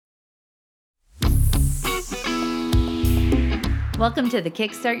Welcome to the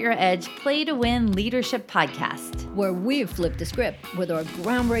Kickstart Your Edge Play to Win Leadership Podcast, where we've flipped the script with our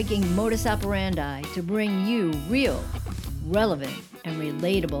groundbreaking modus operandi to bring you real, relevant, and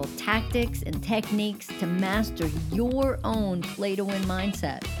relatable tactics and techniques to master your own play to win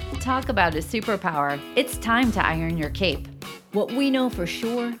mindset. Talk about a superpower. It's time to iron your cape. What we know for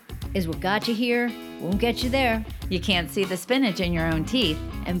sure is what got you here won't get you there. You can't see the spinach in your own teeth.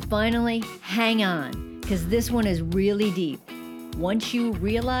 And finally, hang on, because this one is really deep. Once you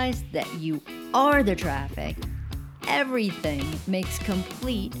realize that you are the traffic, everything makes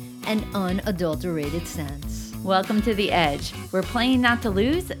complete and unadulterated sense. Welcome to The Edge, where playing not to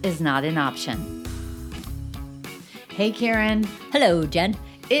lose is not an option. Hey, Karen. Hello, Jen.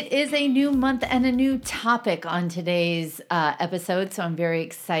 It is a new month and a new topic on today's episode, so I'm very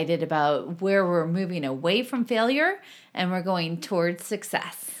excited about where we're moving away from failure and we're going towards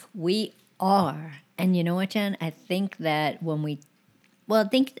success. We are. And you know what, Jen? I think that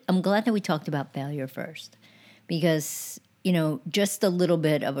I'm glad that we talked about failure first because, just a little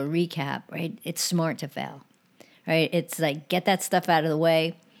bit of a recap, right? It's smart to fail, right? It's like get that stuff out of the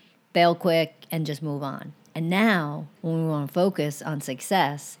way, fail quick, and just move on. And now when we want to focus on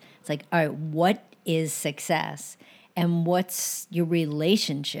success, it's like, all right, what is success? And what's your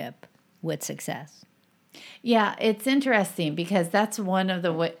relationship with success? Yeah, it's interesting because that's one of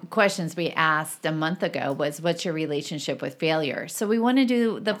the questions we asked a month ago was, what's your relationship with failure? So we want to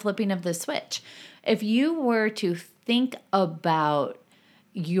do the flipping of the switch. If you were to think about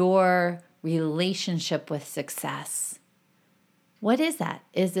your relationship with success, what is that?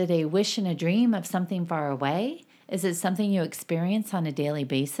 Is it a wish and a dream of something far away? Is it something you experience on a daily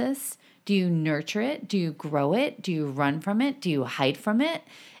basis? Do you nurture it? Do you grow it? Do you run from it? Do you hide from it?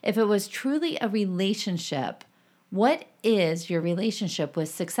 If it was truly a relationship, what is your relationship with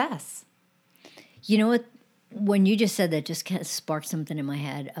success? You know what? When you just said that, just kind of sparked something in my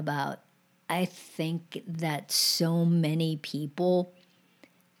head about, I think that so many people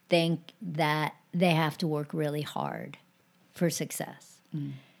think that they have to work really hard for success.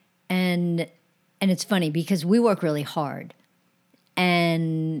 And it's funny because we work really hard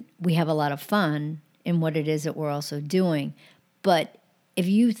and we have a lot of fun in what it is that we're also doing. But if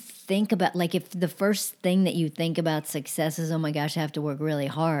you think about, if the first thing that you think about success is, oh my gosh, I have to work really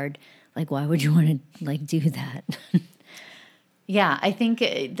hard, why would you want to do that? Yeah, I think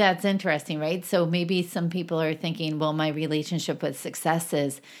that's interesting, right? So maybe some people are thinking, well, my relationship with success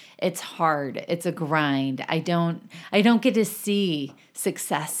is it's hard, it's a grind. I don't get to see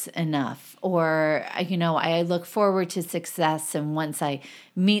success enough, or I look forward to success, and once I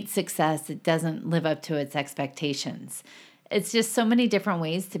meet success, it doesn't live up to its expectations. It's just so many different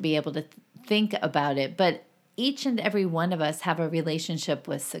ways to be able to think about it, but each and every one of us have a relationship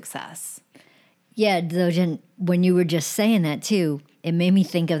with success. Yeah, Jen, when you were just saying that too, it made me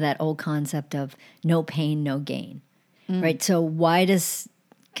think of that old concept of no pain, no gain, right? So why does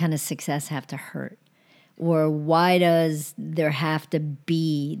kind of success have to hurt? Or why does there have to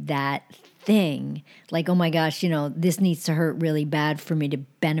be that thing? Oh my gosh, this needs to hurt really bad for me to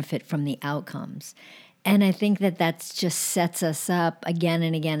benefit from the outcomes. And I think that that's just sets us up again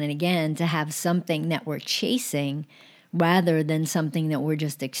and again and again to have something that we're chasing rather than something that we're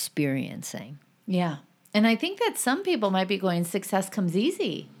just experiencing. Yeah. And I think that some people might be going, success comes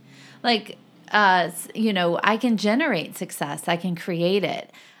easy. I can generate success. I can create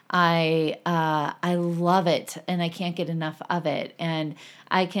it. I love it and I can't get enough of it. And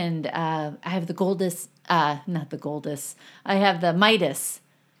I have the I have the Midas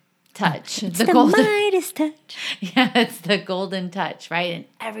touch. It's the Midas touch. Yeah, it's the golden touch, right? And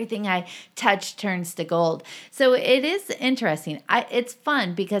everything I touch turns to gold. So it is interesting. It's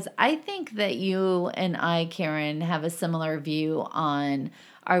fun because I think that you and I, Karen, have a similar view on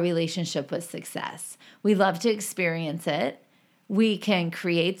our relationship with success. We love to experience it. We can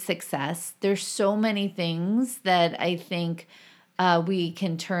create success. There's so many things that I think we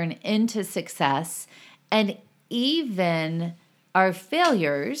can turn into success. And even our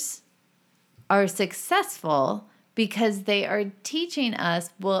failures are successful because they are teaching us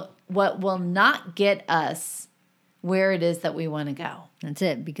what will not get us where it is that we want to go. That's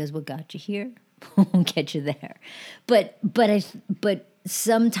it, because what got you here won't get you there. But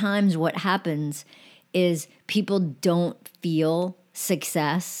sometimes what happens is people don't feel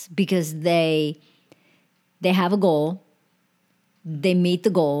success because they have a goal, they meet the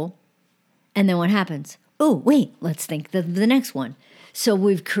goal, and then what happens? Oh, wait, let's think the next one. So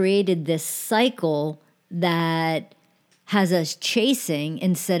we've created this cycle that has us chasing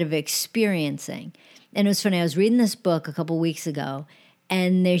instead of experiencing. And it was funny, I was reading this book a couple weeks ago,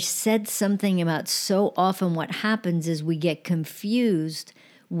 And they said something about so often what happens is we get confused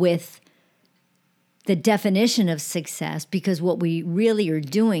with the definition of success, because what we really are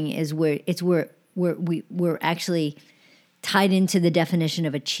doing is we're actually tied into the definition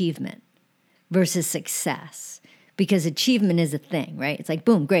of achievement versus success. Because achievement is a thing, right? It's like,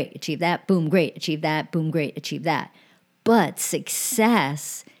 boom, great, achieve that, boom, great, achieve that, boom, great, achieve that. But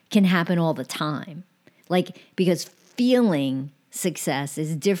success can happen all the time. Like, because feeling success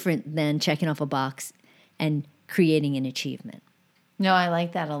is different than checking off a box and creating an achievement. No, I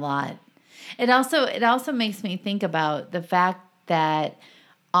like that a lot. It also makes me think about the fact that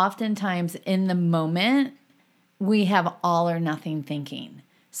oftentimes in the moment we have all or nothing thinking.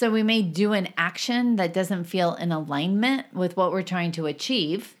 So we may do an action that doesn't feel in alignment with what we're trying to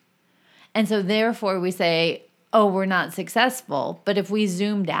achieve. And so therefore we say, oh, we're not successful. But if we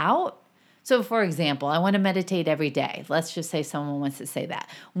zoomed out, so for example, I want to meditate every day. Let's just say someone wants to say that.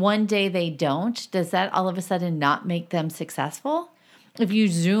 One day they don't. Does that all of a sudden not make them successful? If you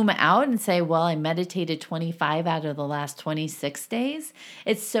zoom out and say, well, I meditated 25 out of the last 26 days,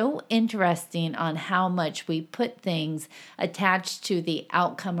 it's so interesting on how much we put things attached to the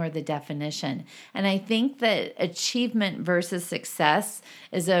outcome or the definition. And I think that achievement versus success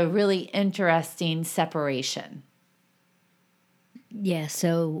is a really interesting separation. Yeah,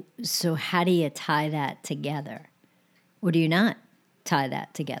 so how do you tie that together? Or do you not tie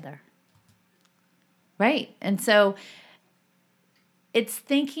that together? Right. And so it's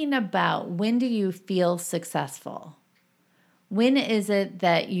thinking about, when do you feel successful? When is it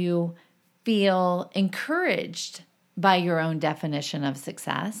that you feel encouraged by your own definition of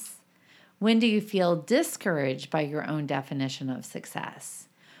success? When do you feel discouraged by your own definition of success?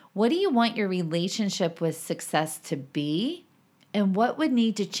 What do you want your relationship with success to be? And what would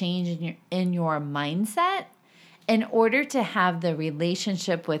need to change in your mindset in order to have the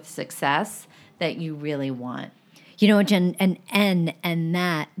relationship with success that you really want? You know, Jen, and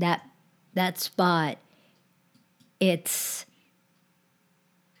that spot, it's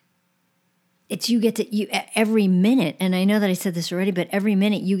you get to every minute, and I know that I said this already, but every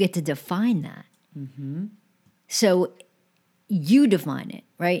minute you get to define that. Mm-hmm. So you define it,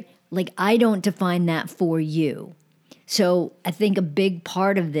 right? Like, I don't define that for you. So I think a big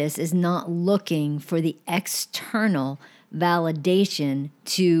part of this is not looking for the external validation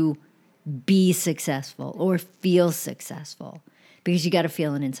to be successful or feel successful, because you got to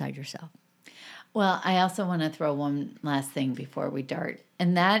feel it inside yourself. Well, I also want to throw one last thing before we dart,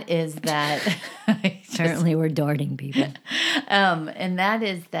 and that is that Apparently we're darting people. And that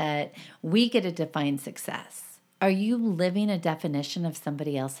is that we get to define success. Are you living a definition of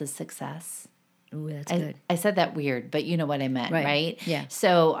somebody else's success? Ooh, that's good. I said that weird, but you know what I meant, right? Yeah.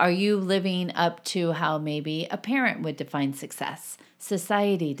 So are you living up to how maybe a parent would define success?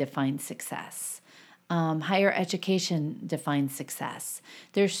 Society defines success. Higher education defines success.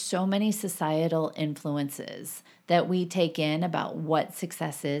 There's so many societal influences that we take in about what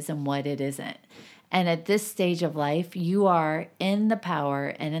success is and what it isn't. And at this stage of life, you are in the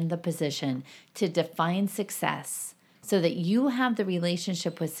power and in the position to define success so that you have the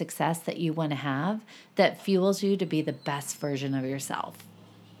relationship with success that you want to have that fuels you to be the best version of yourself.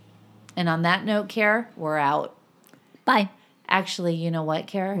 And on that note, Kara, we're out. Bye. Actually, you know what,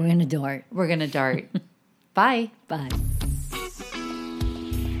 Kara? We're going to dart. We're going to dart. Bye. Bye.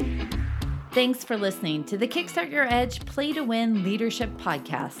 Thanks for listening to the Kickstart Your Edge Play to Win Leadership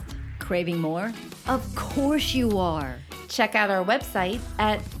Podcast. Craving more? Of course you are. Check out our website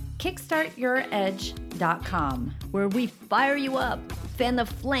at kickstartyouredge.com, where we fire you up, fan the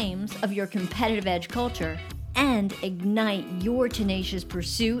flames of your competitive edge culture, and ignite your tenacious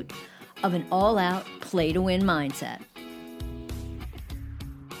pursuit of an all-out play-to-win mindset.